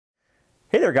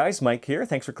Hey there guys, Mike here.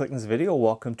 Thanks for clicking this video.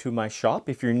 Welcome to my shop.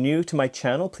 If you're new to my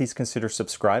channel, please consider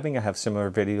subscribing. I have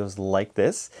similar videos like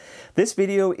this. This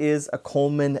video is a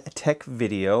Coleman tech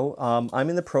video. I'm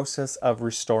in the process of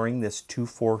restoring this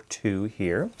 242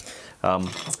 here.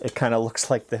 It kind of looks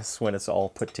like this when it's all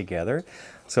put together.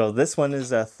 So this one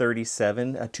is a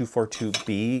 37, a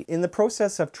 242B. In the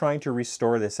process of trying to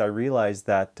restore this, I realized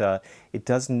that it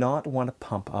does not want to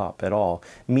pump up at all,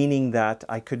 meaning that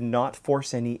I could not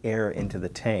force any air into the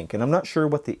tank. And I'm not sure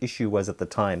what the issue was at the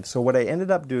time. So what I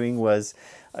ended up doing was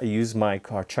I used my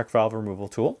check valve removal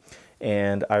tool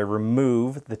and I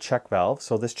remove the check valve.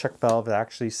 So this check valve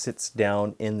actually sits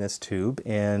down in this tube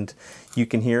and you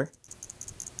can hear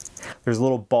there's a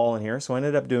little ball in here. So what I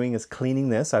ended up doing is cleaning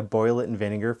this. I boil it in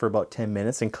vinegar for about 10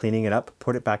 minutes and cleaning it up,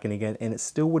 put it back in again, and it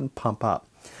still wouldn't pump up.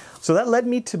 So that led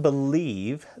me to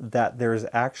believe that there's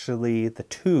actually the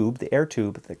tube, the air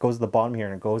tube that goes to the bottom here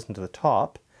and it goes into the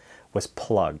top, was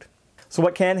plugged. So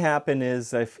what can happen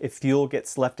is if fuel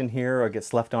gets left in here or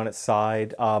gets left on its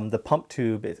side, the pump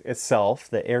tube itself,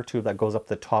 the air tube that goes up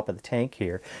the top of the tank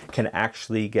here, can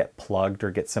actually get plugged or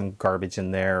get some garbage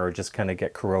in there or just kind of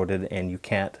get corroded and you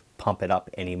can't pump it up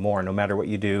anymore. No matter what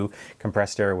you do,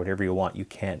 compressed air, whatever you want, you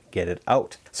can't get it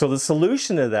out. So the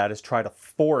solution to that is try to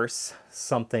force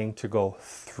something to go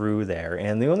through there.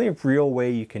 And the only real way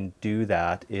you can do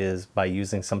that is by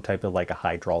using some type of like a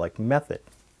hydraulic method.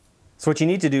 So what you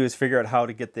need to do is figure out how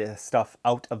to get the stuff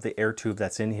out of the air tube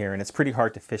that's in here, and it's pretty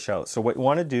hard to fish out. So what you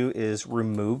want to do is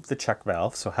remove the check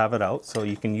valve, so have it out. So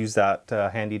you can use that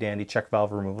handy dandy check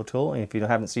valve removal tool, and if you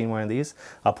haven't seen one of these,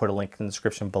 I'll put a link in the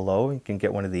description below. You can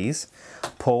get one of these.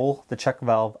 Pull the check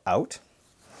valve out,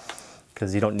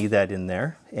 because you don't need that in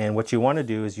there. And what you want to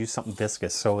do is use something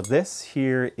viscous. So this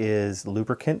here is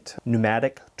lubricant,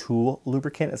 pneumatic tool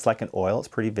lubricant. It's like an oil, it's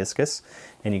pretty viscous,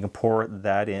 and you can pour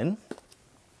that in.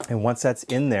 And once that's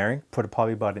in there, put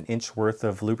probably about an inch worth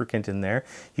of lubricant in there.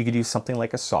 You could use something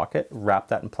like a socket, wrap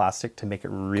that in plastic to make it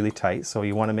really tight. So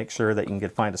you want to make sure that you can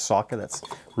find a socket that's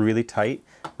really tight,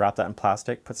 wrap that in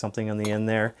plastic, put something on the end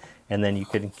there, and then you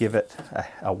can give it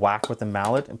a whack with a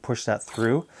mallet and push that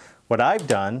through. What I've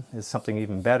done is something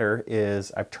even better,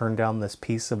 is I've turned down this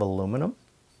piece of aluminum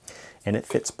and it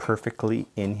fits perfectly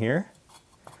in here.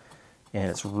 And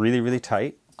it's really, really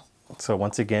tight. So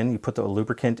once again, you put the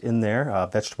lubricant in there,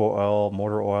 vegetable oil,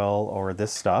 motor oil, or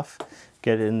this stuff.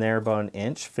 Get it in there about an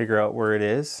inch, figure out where it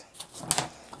is.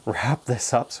 Wrap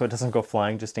this up so it doesn't go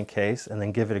flying just in case, and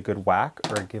then give it a good whack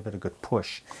or give it a good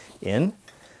push in.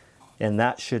 And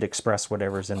that should express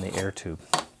whatever's in the air tube.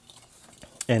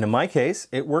 And in my case,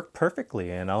 it worked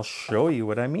perfectly, and I'll show you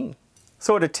what I mean.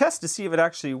 So to test to see if it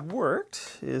actually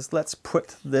worked is let's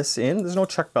put this in. There's no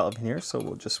check valve in here, so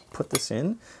we'll just put this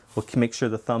in. We'll make sure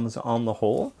the thumb's on the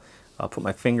hole. I'll put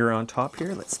my finger on top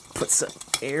here. Let's put some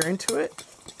air into it.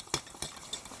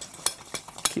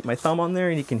 Keep my thumb on there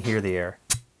and you can hear the air.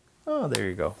 Oh, there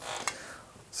you go.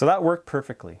 So that worked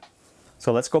perfectly.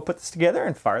 So let's go put this together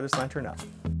and fire this lantern up.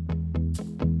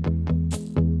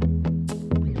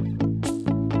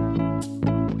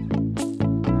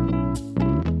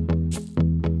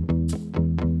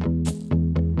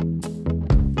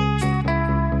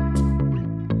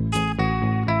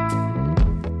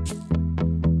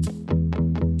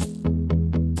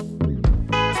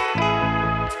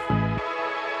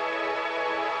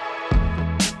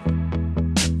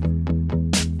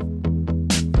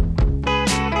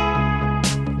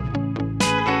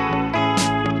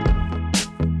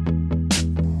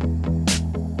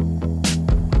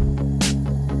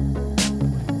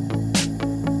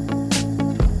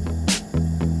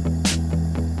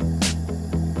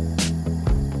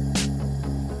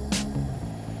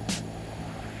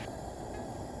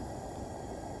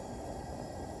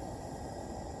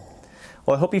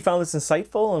 Well, I hope you found this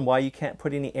insightful on why you can't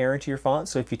put any air into your font.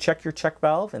 So if you check your check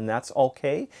valve and that's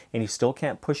okay, and you still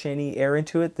can't push any air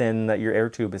into it, then your air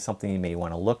tube is something you may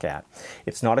want to look at.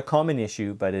 It's not a common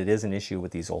issue, but it is an issue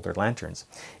with these older lanterns.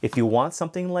 If you want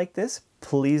something like this,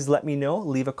 please let me know.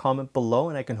 Leave a comment below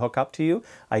and I can hook up to you.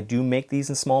 I do make these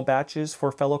in small batches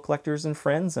for fellow collectors and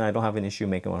friends, and I don't have an issue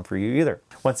making one for you either.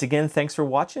 Once again, thanks for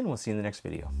watching. We'll see you in the next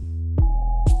video.